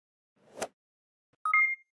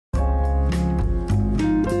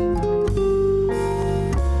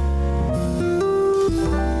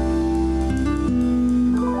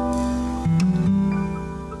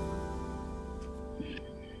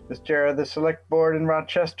Chair of the Select Board in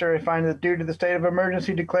Rochester, I find that due to the state of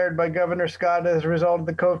emergency declared by Governor Scott as a result of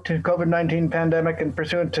the COVID-19 pandemic and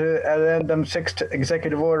pursuant to Addendum 6 to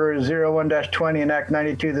Executive Order 01-20 and Act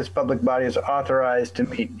 92, this public body is authorized to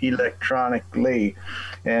meet electronically.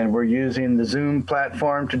 And we're using the Zoom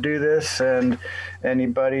platform to do this, and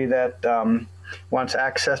anybody that wants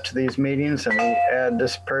access to these meetings, and we add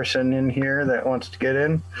this person in here that wants to get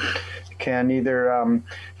in, can either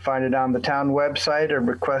find it on the town website or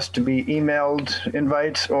request to be emailed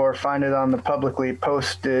invites, or find it on the publicly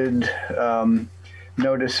posted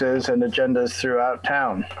notices and agendas throughout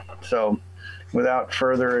town. So without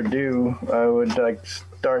further ado, I would like to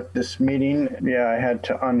start this meeting. Yeah, I had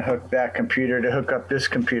to unhook that computer to hook up this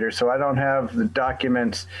computer, so I don't have the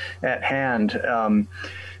documents at hand.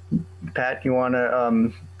 Pat, you want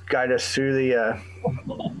to guide us through the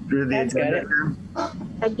agenda?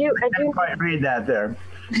 I can't quite read that there.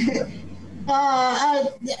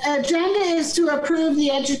 Agenda is to approve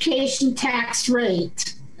the education tax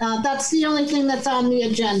rate. That's the only thing that's on the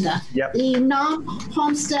agenda. Yep. The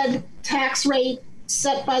non-homestead tax rate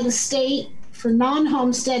set by the state for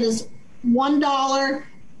non-homestead is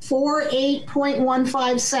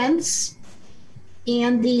 $1.48.15.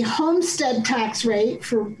 And the homestead tax rate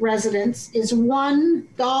for residents is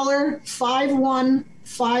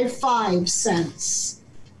 $1.5155.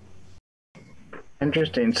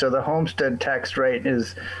 Interesting. So the homestead tax rate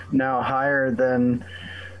is now higher than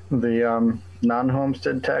the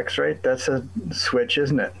non-homestead tax rate. That's a switch,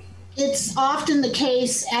 isn't it? It's often the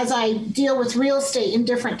case as I deal with real estate in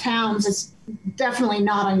different towns. It's definitely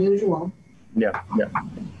not unusual. Yeah.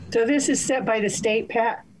 So this is set by the state,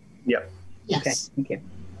 Pat? Yep. Yes. Okay, thank you.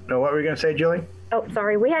 Now, what were you going to say, Julie? Oh,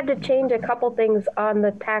 sorry. We had to change a couple things on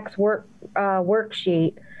the tax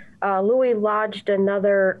worksheet. Louis lodged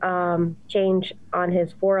another change on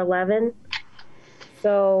his 411.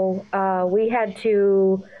 So we had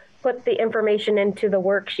to put the information into the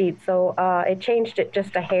worksheet. So it changed it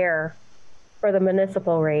just a hair for the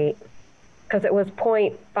municipal rate, because it was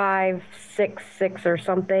 0.566 or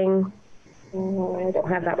something. Oh, I don't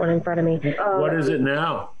have that one in front of me. What is it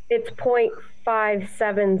now? It's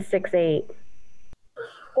 0.5768.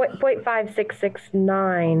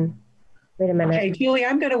 0.5669. Wait a minute. Okay, Julie,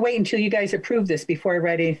 I'm going to wait until you guys approve this before I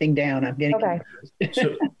write anything down. I'm getting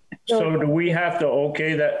confused. So do we have to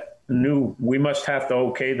okay that new? We must have to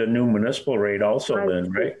okay the new municipal rate also,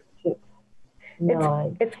 then, right?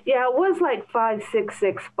 No. It was like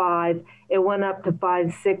 5665. It went up to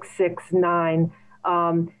 5669.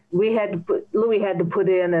 Louis had to put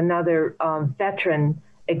in another veteran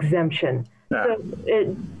exemption. So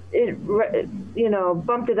it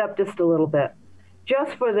bumped it up just a little bit,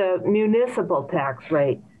 just for the municipal tax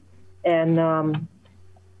rate. And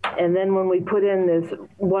then when we put in this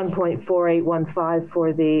 1.4815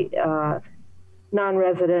 for the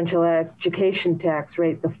non-residential education tax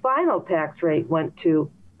rate, the final tax rate went to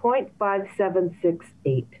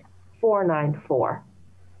 0.5768494.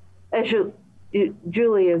 As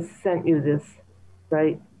Julie has sent you this,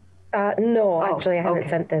 right? No, actually, I haven't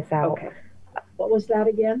sent this out. Okay. What was that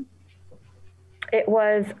again? It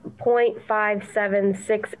was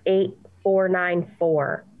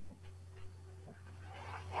 0.5768494.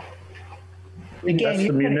 Again, that's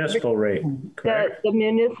the municipal rate, correct? The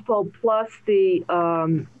municipal plus the,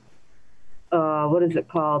 what is it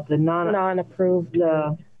called? The non-approved,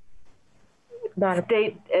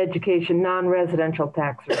 state education, non-residential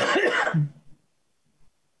tax rate.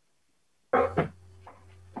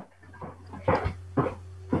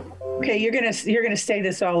 Okay, you're gonna say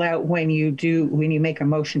this all out when you make a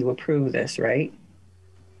motion to approve this, right?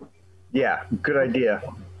 Yeah, good idea.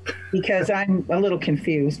 Because I'm a little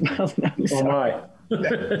confused. Oh my,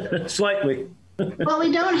 slightly. Well,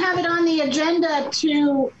 we don't have it on the agenda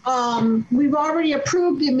to, we've already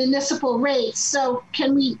approved the municipal rates. So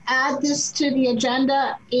can we add this to the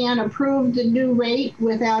agenda and approve the new rate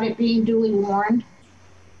without it being duly warned?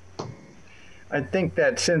 I think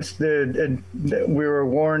that since we were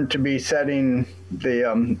warned to be setting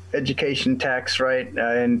the education tax rate,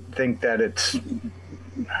 I think that it's,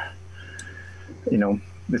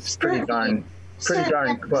 it's pretty darn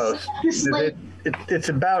close. It's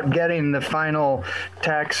about getting the final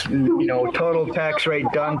tax, total tax rate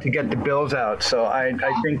done to get the bills out. So I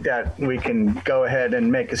think that we can go ahead and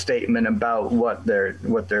make a statement about what they're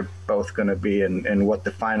both going to be and what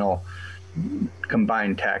the final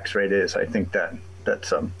combined tax rate is. I think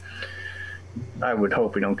that's I would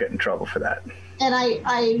hope we don't get in trouble for that. And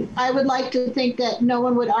I would like to think that no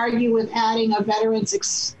one would argue with adding a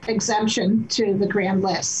veterans exemption to the grand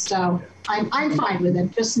list. So I'm fine with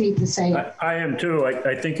it. Just need to say it. I am too.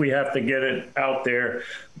 I think we have to get it out there.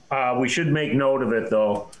 We should make note of it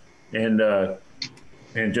though, and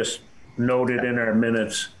just note it in our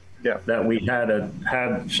minutes. Yeah. That we had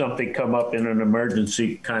something come up in an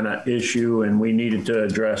emergency kind of issue and we needed to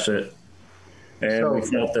address it. And we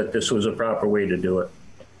felt that this was a proper way to do it.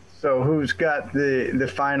 So who's got the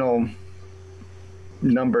final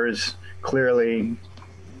numbers clearly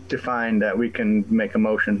defined that we can make a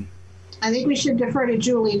motion? I think we should defer to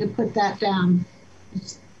Julie to put that down.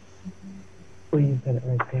 Oh, you've got it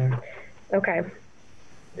right there. Okay.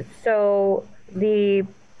 So the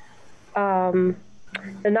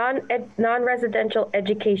non-residential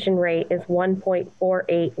education rate is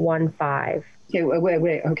 1.4815. Okay,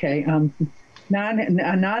 wait. Okay.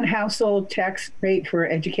 Non-household tax rate for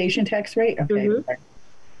education tax rate. Okay. Mm-hmm.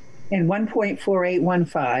 And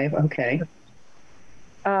 1.4815. Okay.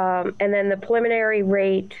 And then the preliminary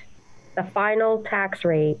rate, the final tax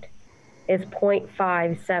rate is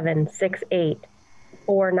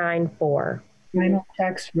 0.5768494. Final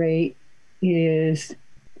tax rate is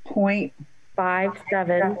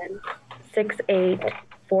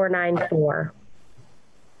 0.5768494.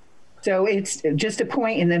 So it's just a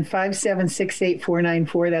point and then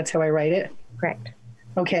 5768494. That's how I write it. Correct.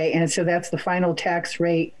 Okay, and so that's the final tax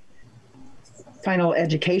rate, final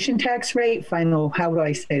education tax rate, final. How do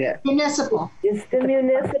I say that? Municipal. It's the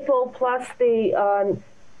municipal plus the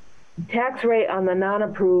tax rate on the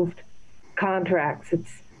non-approved contracts. It's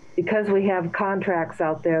because we have contracts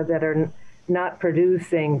out there that are not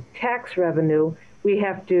producing tax revenue, we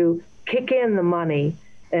have to kick in the money.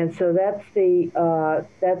 And so that's the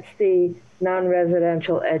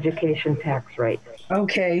non-residential education tax rate.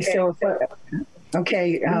 Okay, so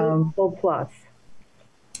Municipal plus.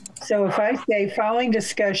 So if I say following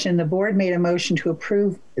discussion, the board made a motion to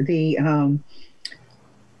approve the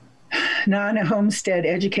non-homestead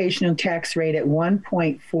educational tax rate at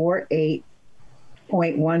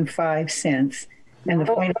 1.48.15 cents, and the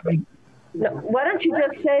final. No, why don't you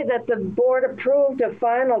just say that the board approved a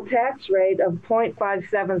final tax rate of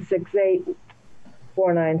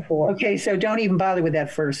 0.5768494? Okay, so don't even bother with that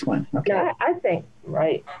first one. Okay. Yeah, I think,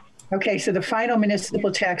 right. Okay, so the final municipal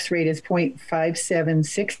tax rate is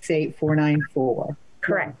 0.5768494.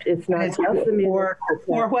 Correct. It's not It's just the municipal.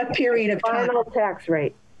 for what period of time? Final tax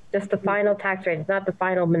rate. Just the final tax rate. It's not the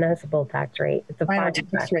final municipal tax rate. It's the Final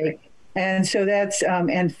tax rate. And so that's,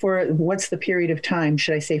 and for what's the period of time?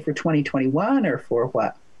 Should I say for 2021 or for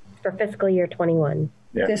what? For fiscal year 21.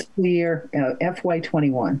 Yeah. Fiscal year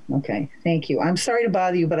FY21. Okay, thank you. I'm sorry to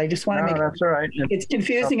bother you, but I just want to No, make that's all right. it's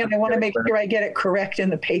confusing and I want to make sure I get it correct in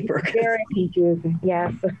the paper. Very confusing.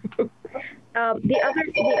 Yes. The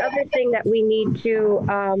other thing that we need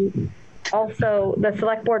to also, the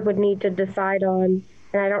select board would need to decide on,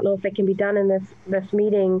 and I don't know if it can be done in this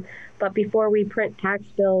meeting, but before we print tax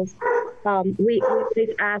bills, we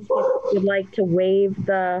please ask if you'd like to waive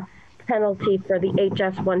the penalty for the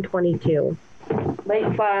HS 122.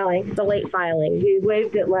 Late filing. The late filing. We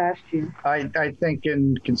waived it last year. I think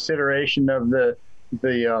in consideration of the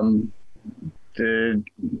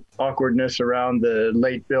awkwardness around the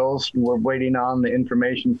late bills, we're waiting on the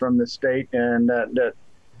information from the state, and that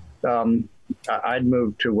I'd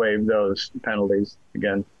move to waive those penalties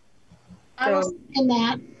again. I will second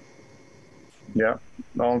that. Yeah,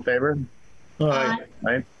 all in favor? Aye.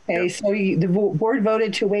 Aye. Okay, so the board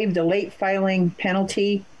voted to waive the late filing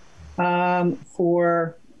penalty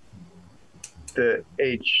for The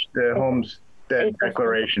homestead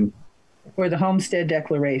declaration. the homestead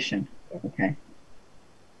declaration. Okay.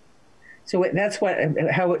 So that's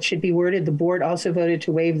how it should be worded. The board also voted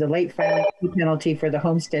to waive the late filing penalty for the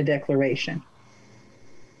homestead declaration.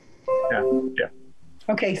 Yeah.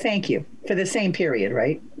 Okay, thank you. For the same period,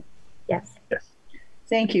 right? Yes. Yes.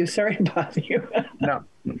 Thank you. Sorry to bother you. No,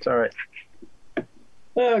 it's all right.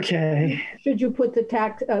 Okay. Should you put the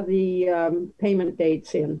payment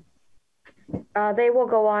dates in? They will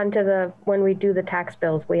go on to when we do the tax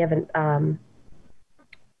bills. We haven't.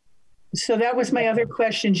 So that was my other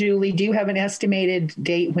question, Julie. Do you have an estimated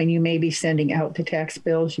date when you may be sending out the tax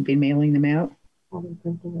bills? You've been mailing them out? It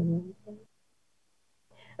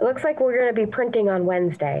looks like we're going to be printing on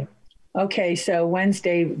Wednesday. Okay, so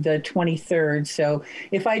Wednesday, the 23rd. So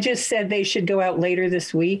if I just said they should go out later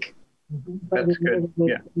this week? That's good.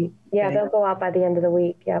 Yeah. Yeah, they'll go out by the end of the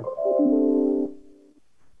week. Yep.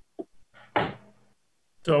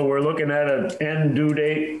 So we're looking at an end due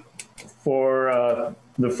date for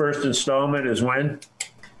the first installment is when?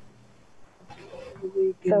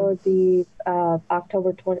 So it'd be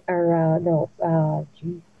October 20, or no,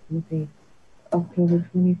 geez, let me see. October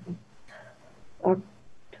 25th.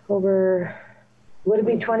 October. Would it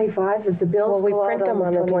be 25 if the bills Well, we go print out them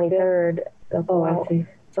on the 23rd. They'll go Oh, I out. see.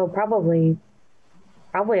 So probably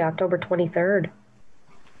October 23rd.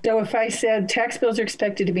 So if I said tax bills are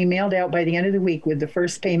expected to be mailed out by the end of the week with the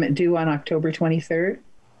first payment due on October 23rd?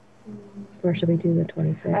 Or should we do the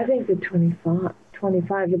 25th? I think the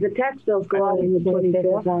 25, but the tax bills go out on the 25th is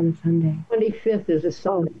 25th. on a Sunday. 25th is a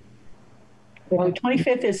Sunday. Oh,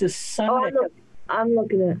 25th is a Oh, Sunday. I'm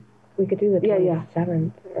looking at, We could do the Yeah,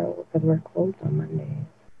 27th because we're closed on Monday.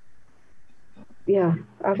 yeah.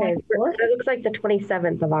 Okay, it looks like the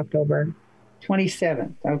 27th of October.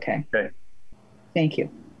 27th. Okay. Okay. Thank you.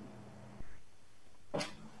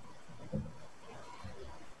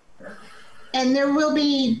 And there'll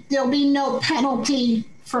be no penalty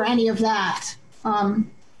for any of that.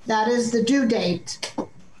 That is the due date.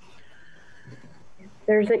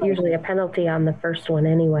 There isn't usually a penalty on the first one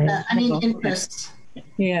anyway. Interest.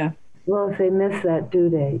 Yeah. Well, if they miss that due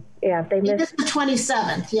date, Yeah, if they It miss, is the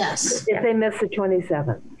 27th, yes, if they miss the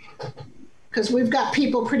 27th. because we've got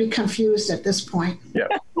people pretty confused at this point. Yeah.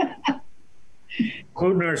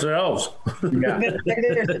 Including ourselves. Yeah.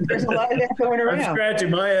 There's a lot of that going I'm around. scratching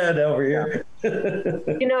my head over here.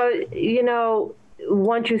 You know,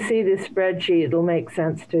 once you see this spreadsheet, it'll make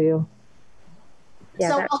sense to you. Yeah,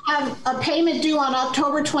 So that- we'll have a payment due on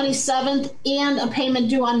October 27th and a payment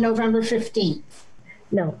due on November 15th.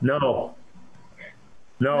 no, No,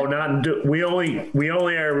 not, we only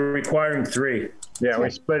are requiring 3. Yeah, we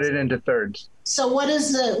split it into thirds. So what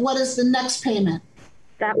is the next payment?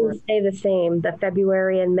 that will stay the same. The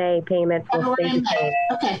February and May payments will stay the same.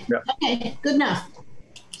 Okay, Yep. okay, good enough.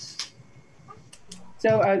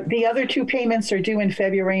 So the other two payments are due in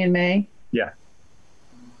February and May. Yeah.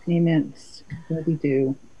 Payments will be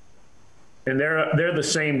due. And they're the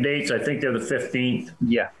same dates. I think they're the 15th.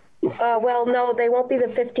 Yeah. Well, no, they won't be the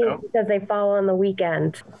 15th No. because they fall on the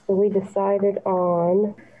weekend. So we decided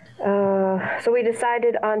on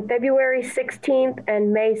February 16th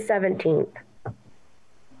and May 17th.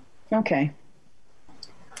 Okay.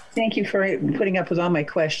 Thank you for putting up with all my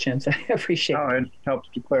questions. I appreciate Oh, it. it helps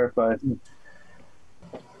to clarify.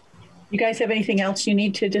 You guys have anything else you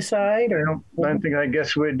need to decide? Or I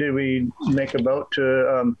guess we make a vote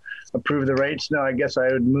to approve the rates? No, I guess I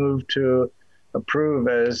would move to approve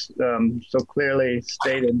as so clearly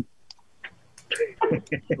stated.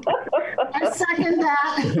 I second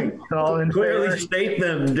that. All in Clearly favor? state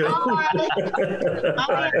them, dude.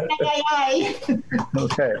 Aye.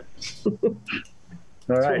 Okay.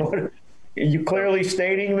 All right. Are you clearly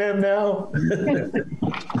stating them now?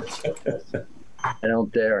 I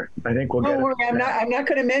don't dare. I think we'll get Don't it. worry, I'm not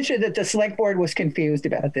going to mention that the select board was confused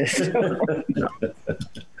about this.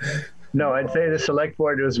 No, I'd say the select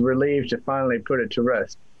board was relieved to finally put it to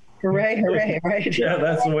rest. Hooray, hooray, right? Yeah,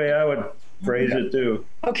 that's the way I would phrase it too.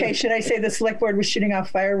 Okay, should I say the select board was shooting off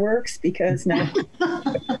fireworks? Because now,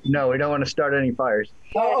 No, we don't want to start any fires.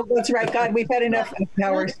 oh, that's right. God, we've had enough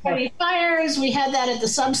power stuff. Any fires, we had that at the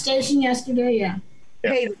substation yesterday, yeah.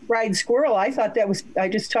 Hey, the fried squirrel. I thought that was, I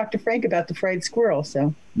just talked to Frank about the fried squirrel,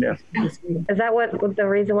 so. Yeah. Is that what the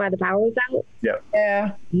reason why the power was out?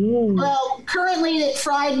 Yeah. Well, currently it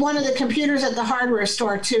fried one of the computers at the hardware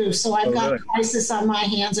store too, so I've Oh, got really? crisis on my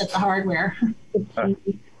hands at the hardware.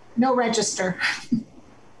 No register.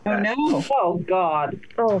 Oh, no. Oh, God.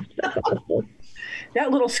 Oh, that's awful. That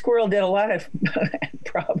little squirrel did a lot of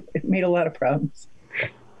problems. It made a lot of problems.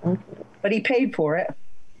 But he paid for it.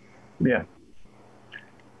 Yeah.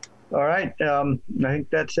 All right. I think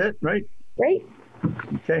that's it, right? Great.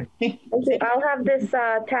 Okay. Okay, I'll have this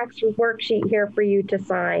tax worksheet here for you to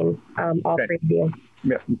sign, all Okay. three of you.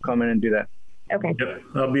 Yeah, we'll come in and do that. Okay. Yep,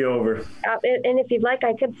 I'll be over. And if you'd like,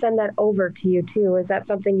 I could send that over to you too. Is that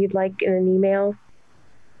something you'd like in an email?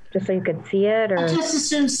 Just so you could see it, or? I'll just as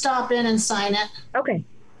soon stop in and sign it. Okay,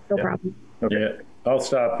 no Yeah. problem. Okay. Yeah, I'll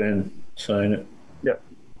stop in, sign it. Yep.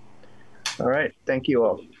 All right. Thank you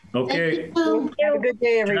all. Okay. Thank you. Have a good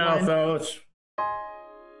day, Ciao, everyone. fellas.